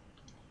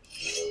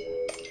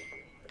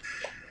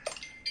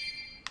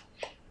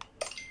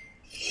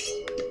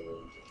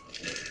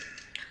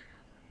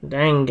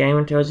dang,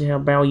 gamer tells you how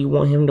bad you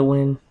want him to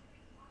win.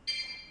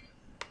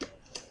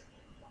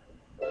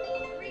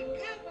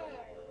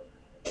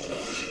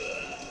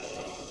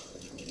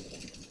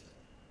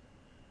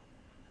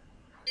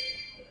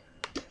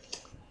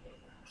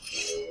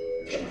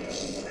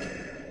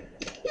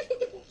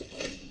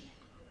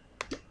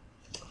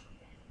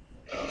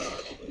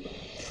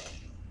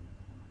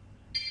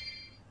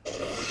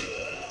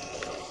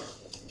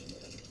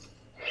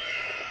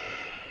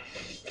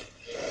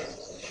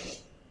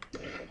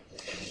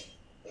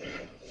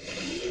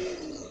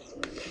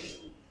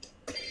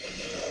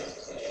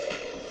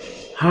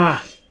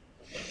 Ha!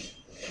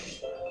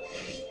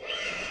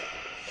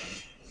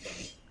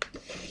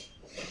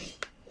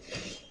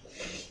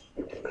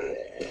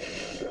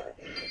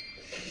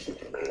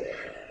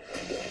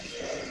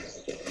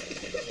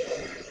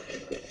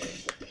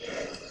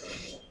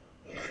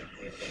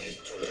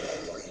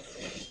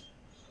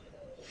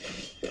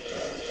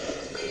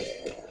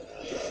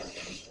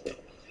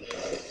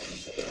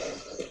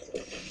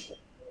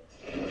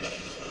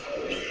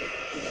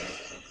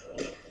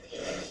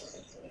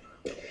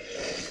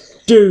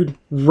 Dude,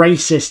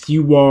 racist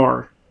you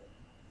are.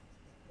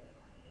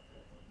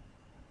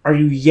 Are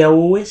you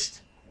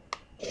yellowist?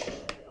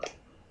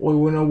 Well,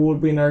 when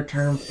would be another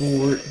term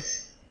for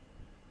it.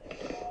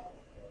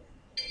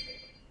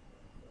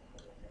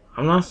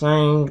 I'm not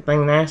saying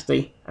anything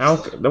nasty.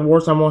 The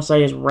worst I'm gonna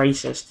say is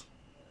racist.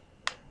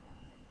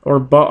 Or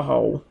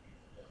butthole.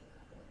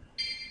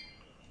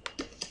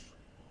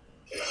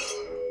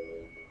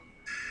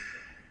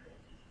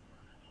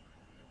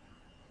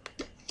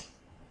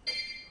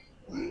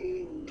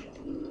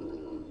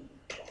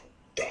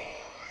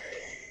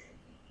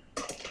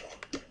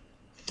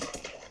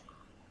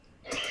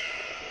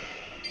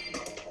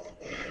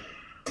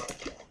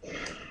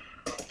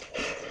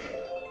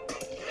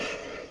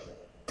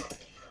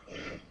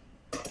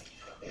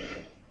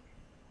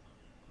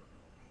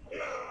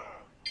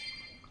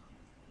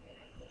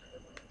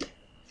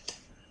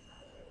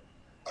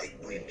 I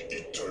bring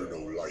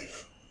eternal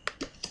life.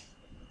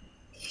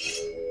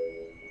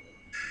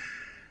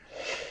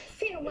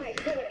 Feel my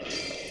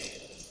force.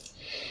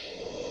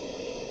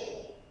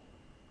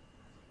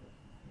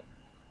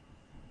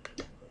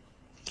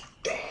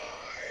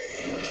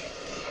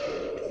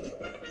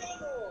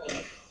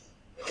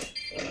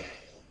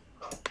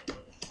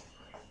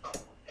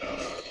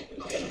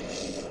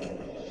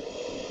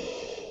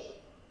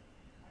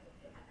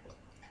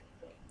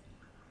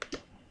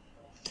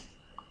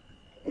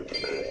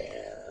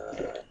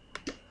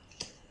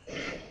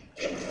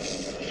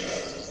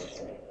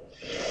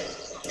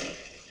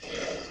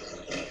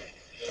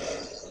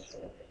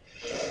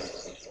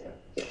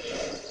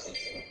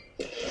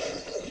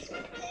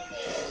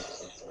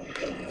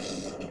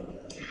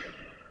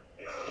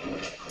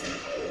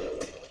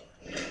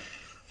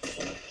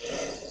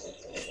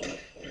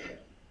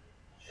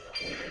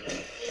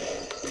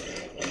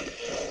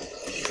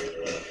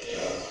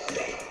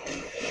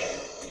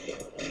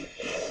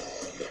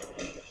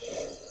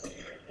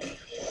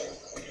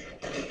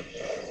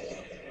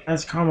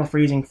 That's karma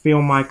freezing.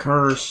 Feel my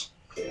curse.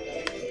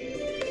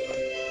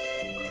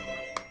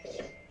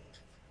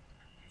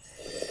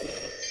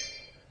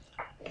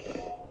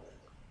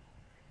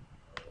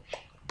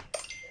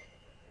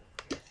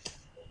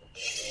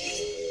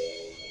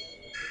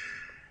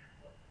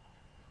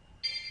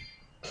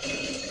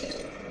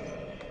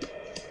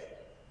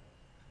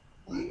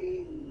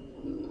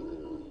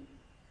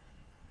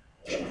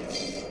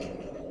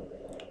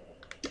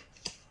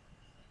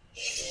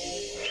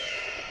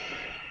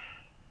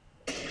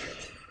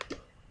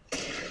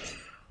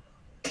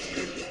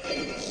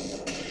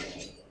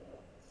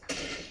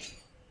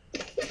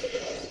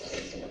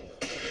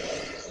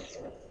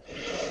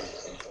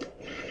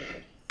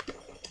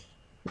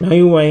 No,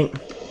 you ain't.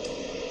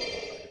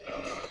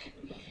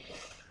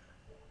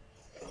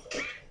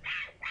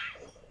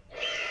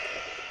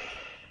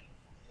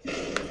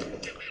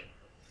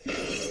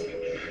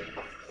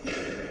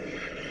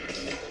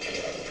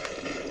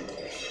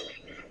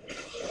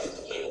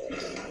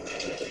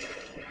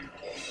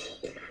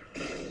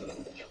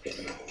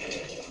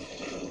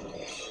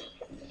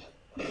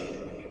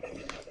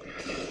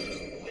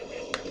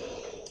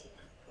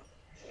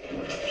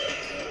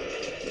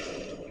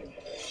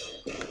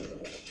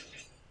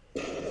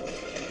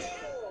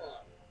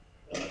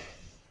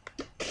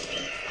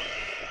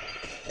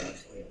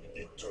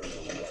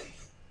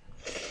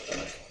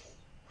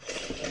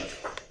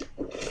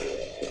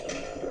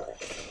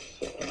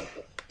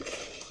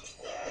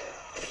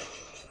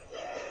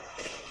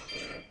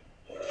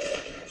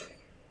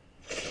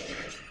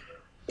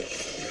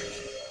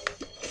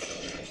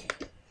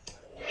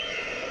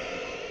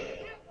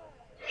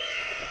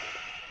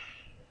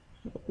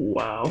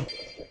 Wow.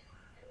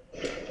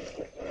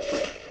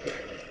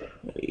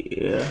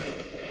 Yeah.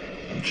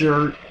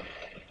 Jerk.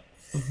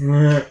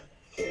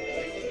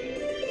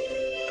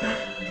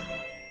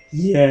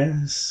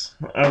 Yes.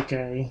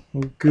 Okay.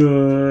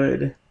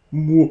 Good.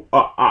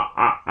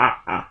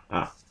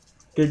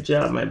 Good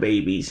job, my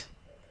babies.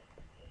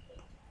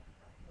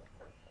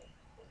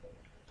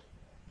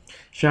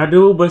 Should I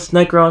do it with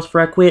snake rolls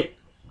before I quit?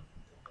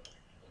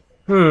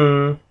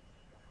 Hmm.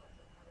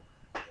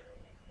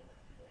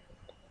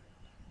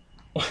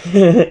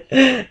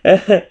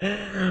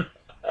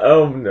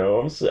 Oh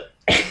no,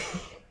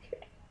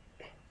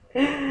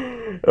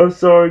 I'm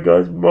sorry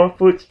guys, my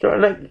foot's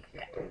trying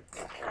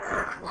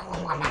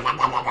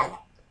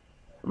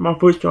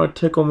to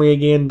tickle me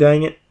again,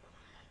 dang it.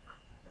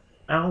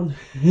 Ow.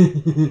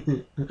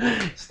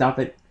 Stop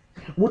it.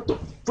 What the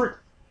frick?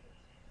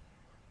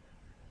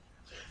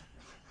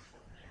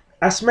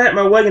 I smacked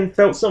my leg and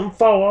felt something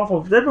fall off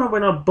of it. There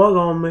probably not a bug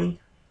on me.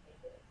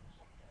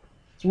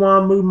 That's why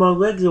I moved my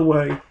legs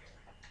away.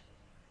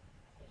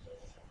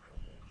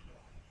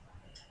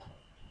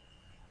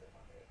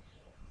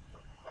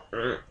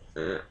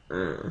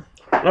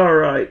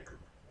 Alright.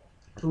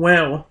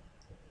 Well.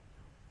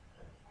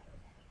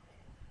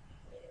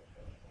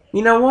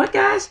 You know what,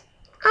 guys?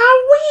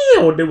 I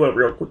will do a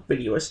real quick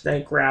video of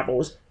snake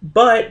rivals.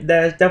 But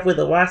that is definitely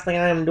the last thing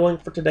I am doing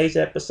for today's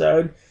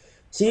episode.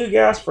 See you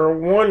guys for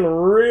one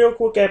real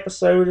quick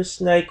episode of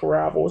snake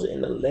rivals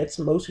in the Let's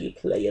Mostly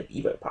Play of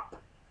Evopop.